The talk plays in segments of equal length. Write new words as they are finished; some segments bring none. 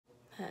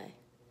Hi.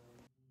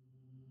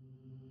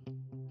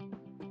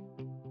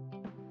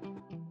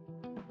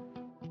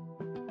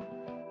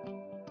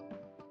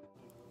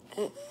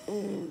 It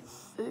is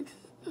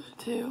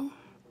 6:02,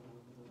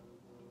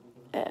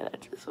 and I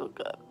just woke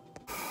up.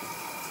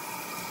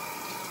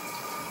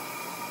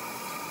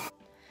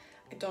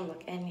 I don't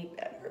look any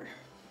better.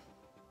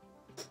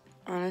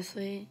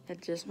 Honestly, I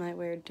just might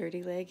wear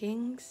dirty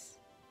leggings.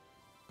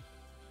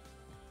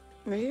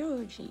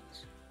 Regular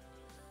jeans.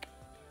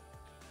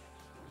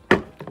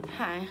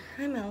 Hi,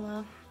 I'm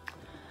Ella.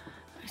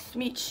 Nice to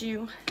meet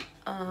you.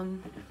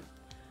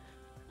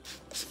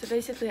 So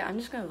basically, I'm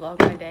just gonna vlog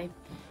my day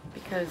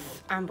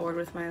because I'm bored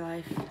with my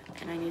life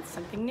and I need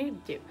something new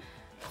to do.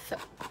 So,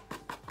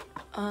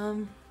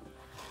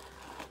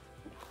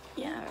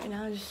 yeah, right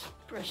now I'm just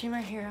brushing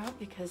my hair out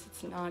because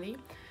it's naughty,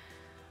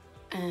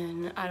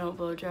 and I don't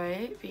blow dry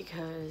it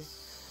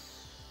because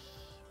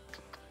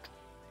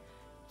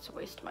it's a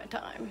waste of my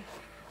time.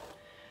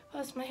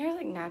 Plus, my hair is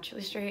like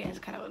naturally straight and it's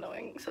kind of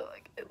annoying, so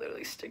like it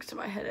literally sticks to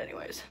my head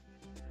anyways.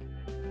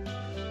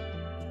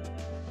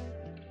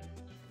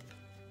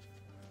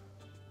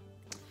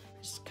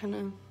 Just kind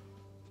of,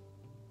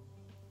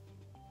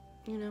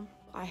 you know,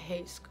 I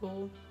hate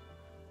school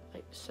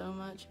like so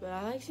much, but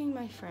I like seeing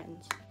my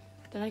friends.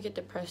 Then I get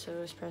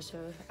depresso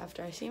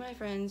after I see my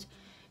friends,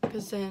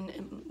 because then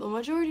in the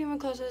majority of my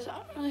classes I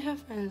don't really have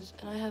friends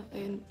and I have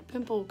a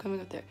pimple coming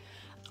up there.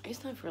 I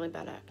used to have really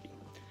bad acne,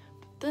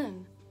 but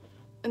then,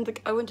 and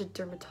like I went to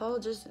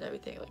dermatologists and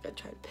everything, like I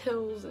tried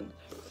pills and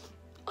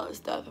all this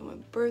stuff, and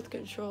with birth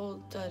control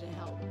doesn't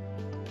help.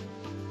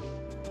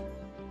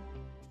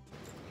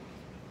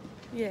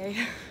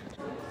 Yay.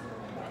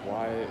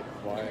 Why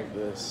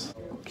this?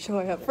 So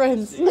I have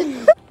friends.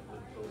 I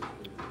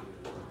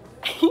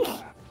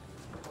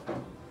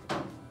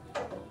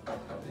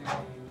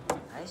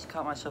just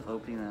caught myself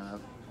opening that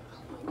up.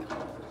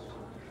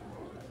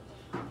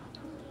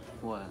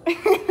 What?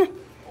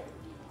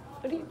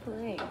 What are you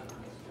playing?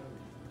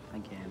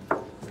 Again.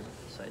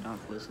 So I don't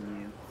have to listen to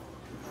you.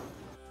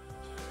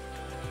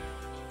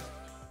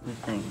 Good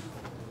thing.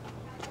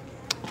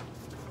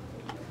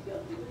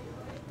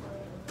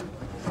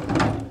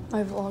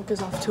 My vlog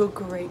is off to a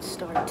great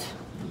start.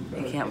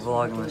 You can't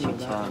vlog unless you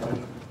talk.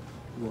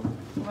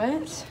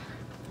 What?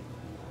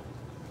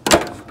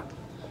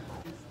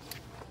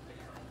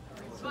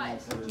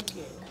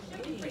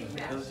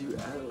 Because you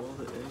add all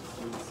the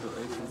x's, so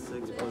x is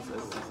 6 plus x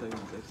is 7,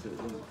 x is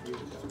 8.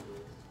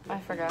 I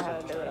forgot how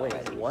to do it. Wait,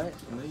 what?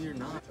 No, you're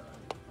not.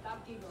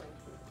 Stop giggling.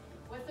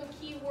 What's some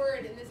key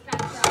word in this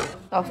category?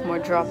 Sophomore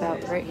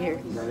dropout right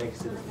here.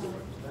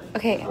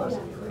 Okay,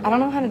 I don't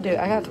know how to do it.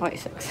 I got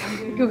 26.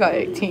 You got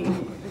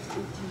 18.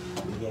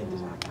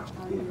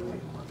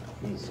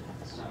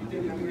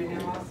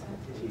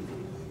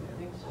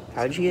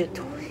 How'd you get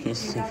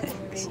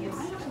 26?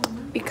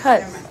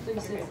 Because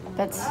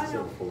that's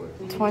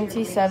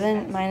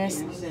 27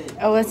 minus,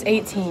 oh, that's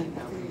 18.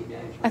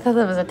 I thought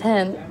that was a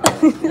 10.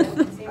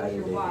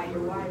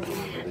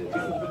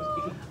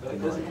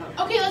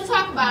 Okay, let's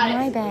talk about it.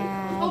 My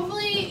bad.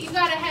 Hopefully you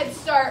got a head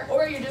start,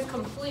 or you're just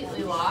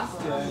completely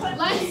lost.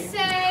 Let's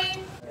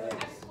say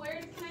x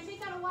squared. Can I take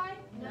that a y?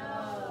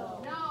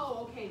 No.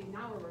 No. Okay,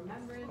 now we're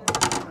remembering.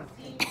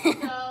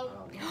 So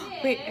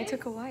Wait, I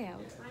took a Y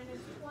out.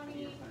 minus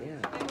 20.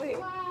 Yeah. Wait.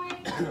 Y.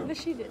 No,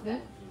 she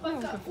didn't. What's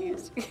I'm up?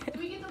 confused. Do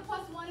we get the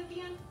plus 1 at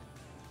the end?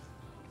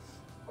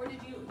 Or did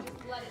you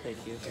just let it?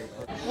 Thank you.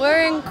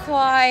 We're in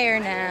choir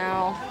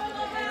now.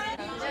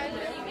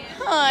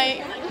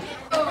 Hi.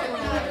 Who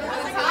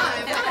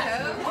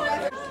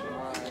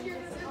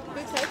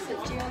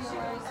texted you on the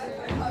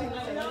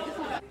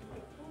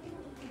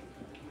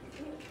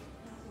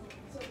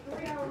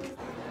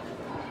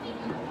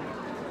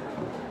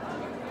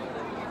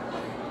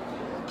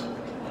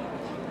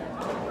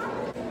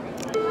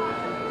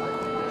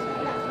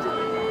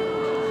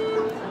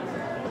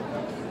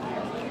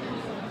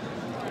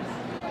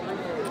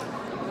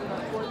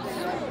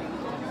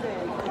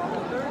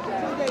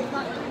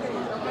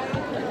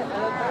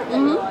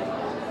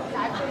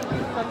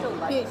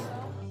Peace.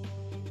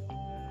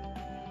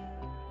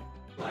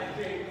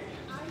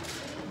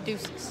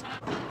 Deuces.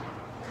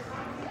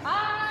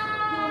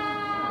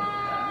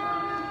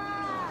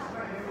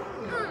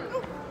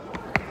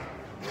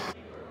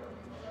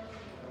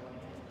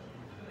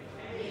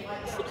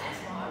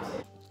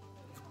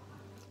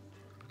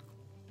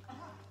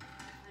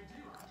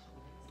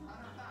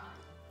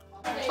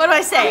 What do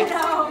I say?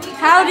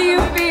 How do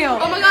you feel?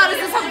 Oh my God, is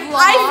this a vlog?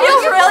 I feel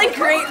really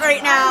great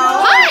right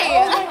now.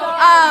 Hi.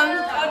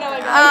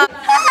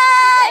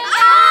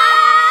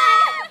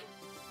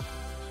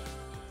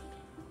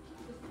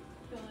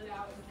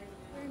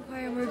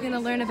 We're gonna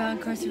learn about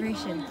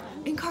incarceration.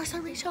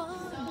 Incarceration!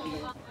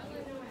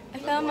 I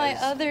found my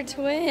other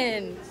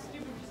twin.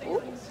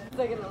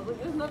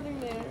 There's nothing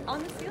there.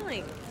 On the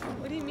ceiling.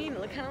 What do you mean?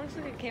 Look how looks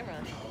like a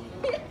camera.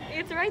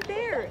 It's right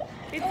there.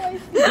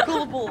 It's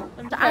gullible.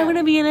 I want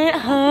to be in it.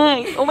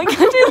 Hi. Oh my god,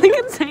 you look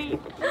insane.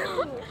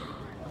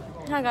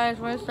 Hi guys,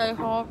 we're Stay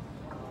Hall.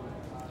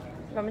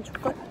 Got my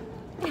chocolate.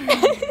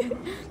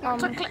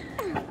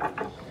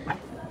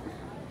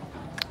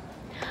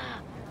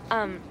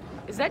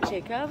 Is that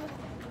Jacob?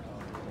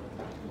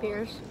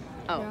 Beers.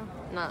 Oh,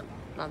 Yeah.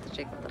 not the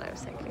Jacob that I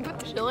was thinking.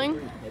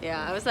 Chilling.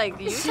 Yeah, I was like,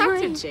 you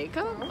talked to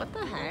Jacob? What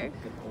the heck?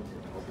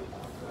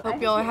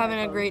 Hope y'all are having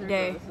a great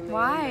day.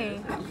 Why?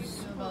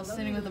 About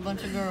sitting with a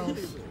bunch of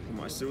girls.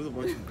 I sit with a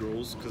bunch of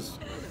girls because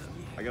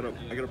I gotta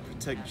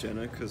protect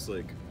Jenna because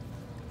like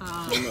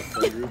she's in that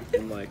friend group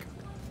and like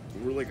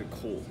we're like a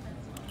cult.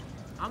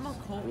 I'm a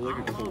cult. We're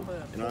like a cult,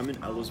 and I'm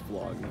in Ella's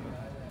vlog now.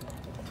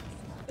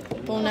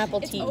 Bon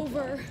appetit.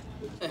 Over.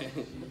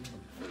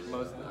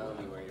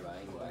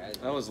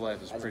 Ella's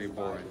life is pretty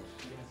boring.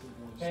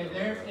 Okay,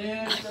 there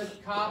is the I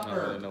don't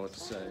copper. really know what to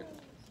say.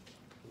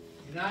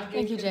 Do not get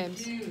Thank you,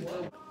 James. confused.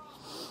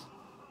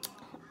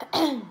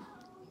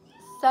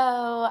 So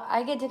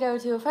I get to go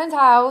to a friend's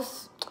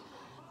house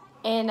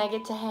and I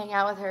get to hang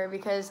out with her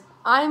because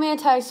I'm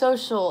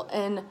antisocial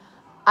and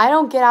I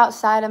don't get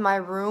outside of my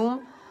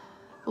room,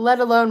 let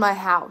alone my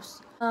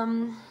house.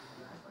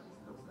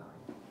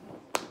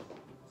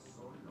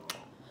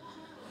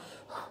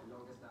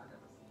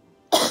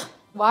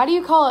 Why do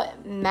you call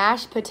it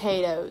mashed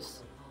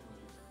potatoes?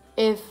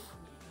 If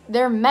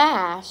they're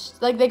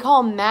mashed, like they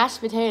call them mashed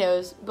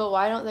potatoes, but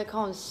why don't they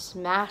call them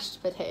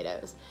smashed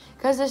potatoes?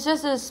 Because it's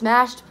just a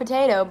smashed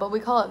potato, but we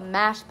call it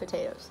mashed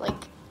potatoes.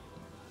 Like,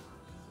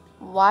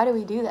 why do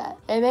we do that?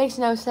 It makes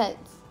no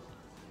sense.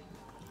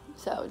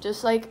 So,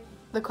 just like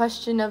the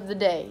question of the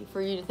day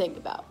for you to think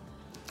about.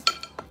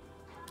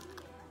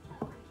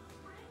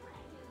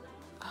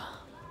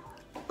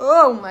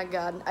 Oh my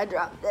god, I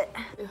dropped it.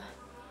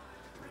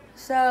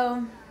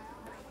 So,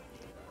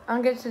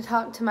 I'm going to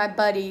talk to my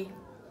buddy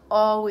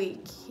all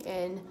week,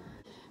 and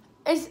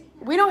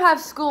we don't have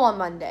school on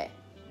Monday.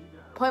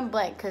 Point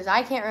blank, because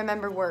I can't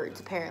remember words,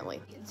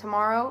 apparently.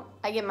 Tomorrow,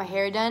 I get my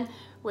hair done,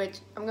 which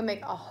I'm going to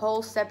make a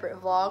whole separate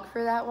vlog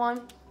for that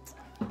one.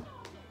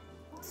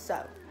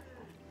 So,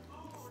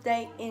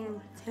 stay in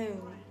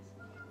tune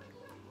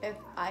if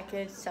I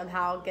could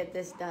somehow get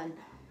this done.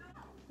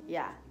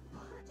 Yeah.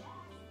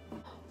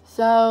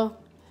 So,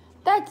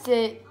 that's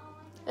it.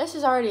 This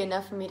is already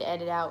enough for me to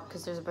edit out,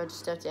 because there's a bunch of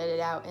stuff to edit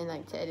out and,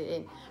 like, to edit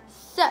in.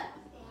 So,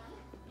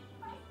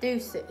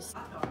 deuces.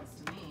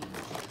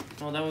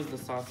 Oh, that was the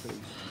sausage.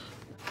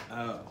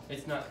 Oh.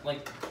 It's not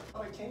like.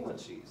 Oh, it came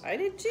with cheese. I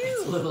did too.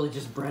 It's literally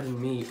just bread and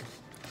meat.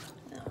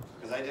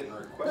 Because I didn't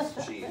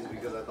request cheese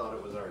because I thought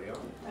it was already on.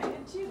 I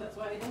did too, that's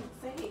why I didn't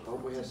say. Oh,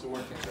 we have some more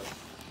ketchup.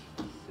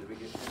 Did we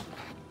get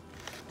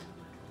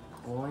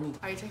Oh, I need.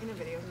 Are you taking a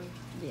video of me?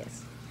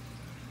 Yes.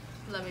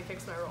 Let me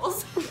fix my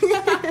rolls.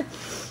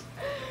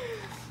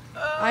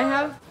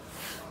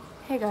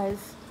 Hey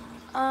guys,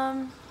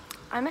 I'm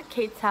at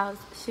Kate's house.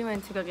 She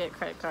went to go get a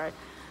credit card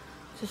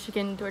so she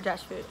can DoorDash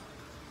food.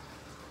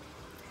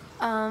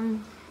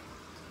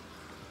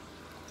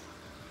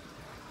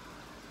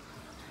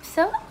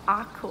 So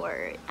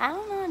awkward. I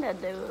don't know how to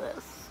do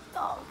this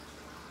stuff,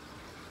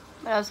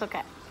 but that's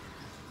okay.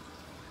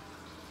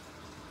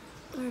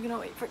 We're gonna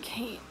wait for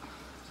Kate.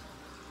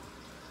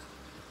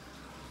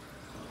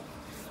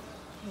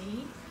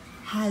 Kate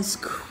has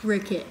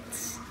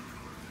crickets.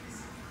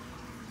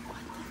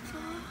 What the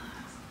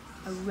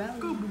fuck? A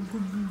rabbit.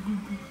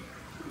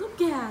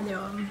 Look at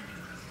him.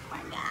 Oh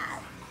my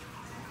god.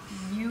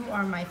 You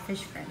are my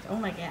fish friend. Oh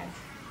my god.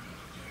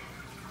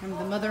 I'm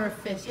the mother of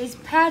fish. It's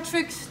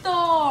Patrick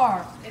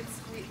Star.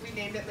 We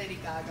named it Lady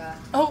Gaga.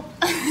 Oh,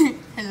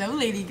 hello,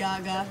 Lady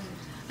Gaga.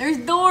 There's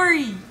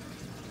Dory.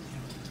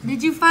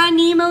 Did you find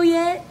Nemo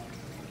yet?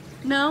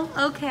 No?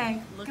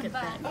 Okay. Look at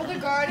that. Oh, the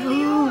garden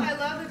eel? I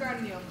love the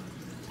garden eel.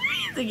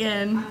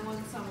 Again. I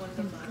want someone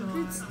to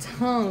love. Its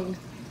tongue.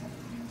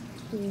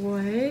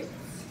 What?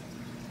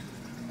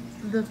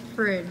 The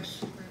fridge.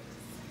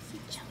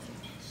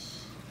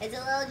 It's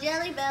a little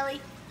jelly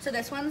belly. So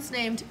this one's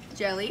named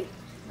Jelly,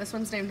 this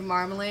one's named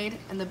Marmalade,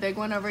 and the big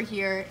one over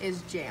here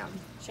is Jam.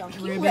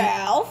 Chunky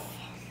Ralph.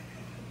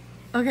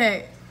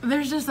 Okay,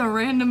 there's just a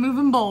random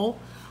moving bowl.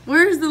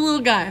 Where's the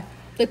little guy?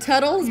 The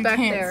Tuttle's You back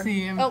can't there.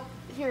 see him. Oh,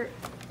 here.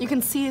 You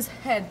can see his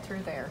head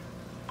through there.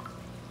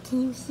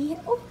 Can you see it?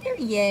 Oh, there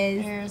he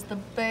is. Here's the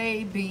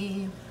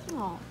baby.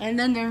 Oh, and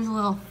then there's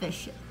little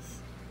fishes.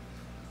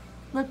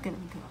 Look at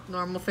him go.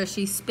 Normal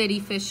fishy,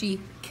 spitty fishy,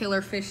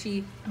 killer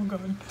fishy, I'm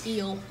going.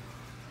 eel.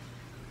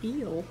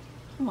 Eel.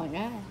 Oh my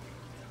god.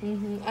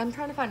 I'm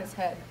trying to find its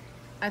head.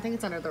 I think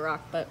it's under the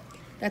rock, but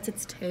that's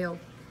its tail.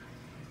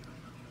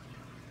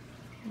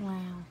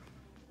 Wow.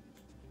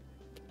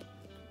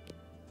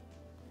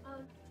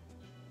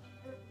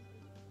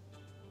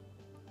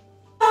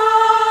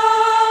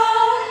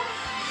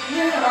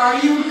 Where are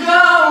you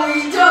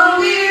going? Don't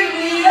leave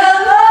me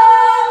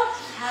alone.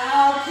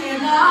 How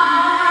can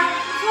I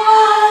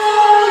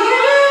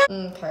follow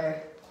you?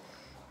 Okay.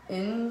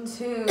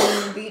 Into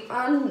the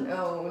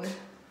unknown.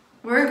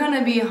 We're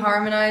gonna be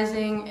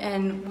harmonizing,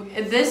 and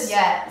this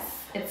Yes.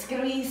 It's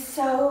gonna be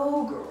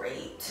so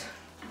great.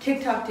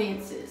 TikTok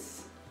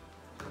dances.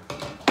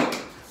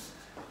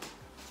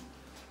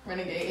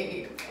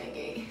 Renegade.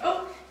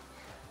 Oh.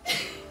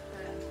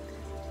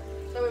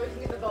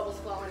 bubbles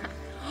flowing.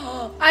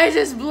 I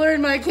just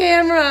blurred my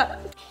camera.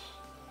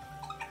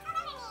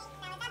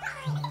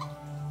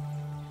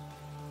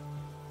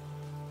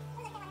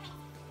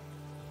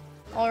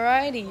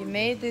 Alrighty, you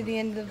made it through the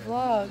end of the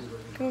vlog.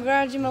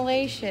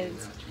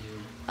 Congratulations.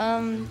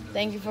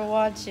 Thank you for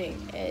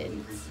watching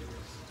and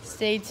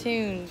stay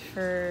tuned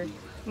for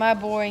my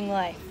boring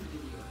life.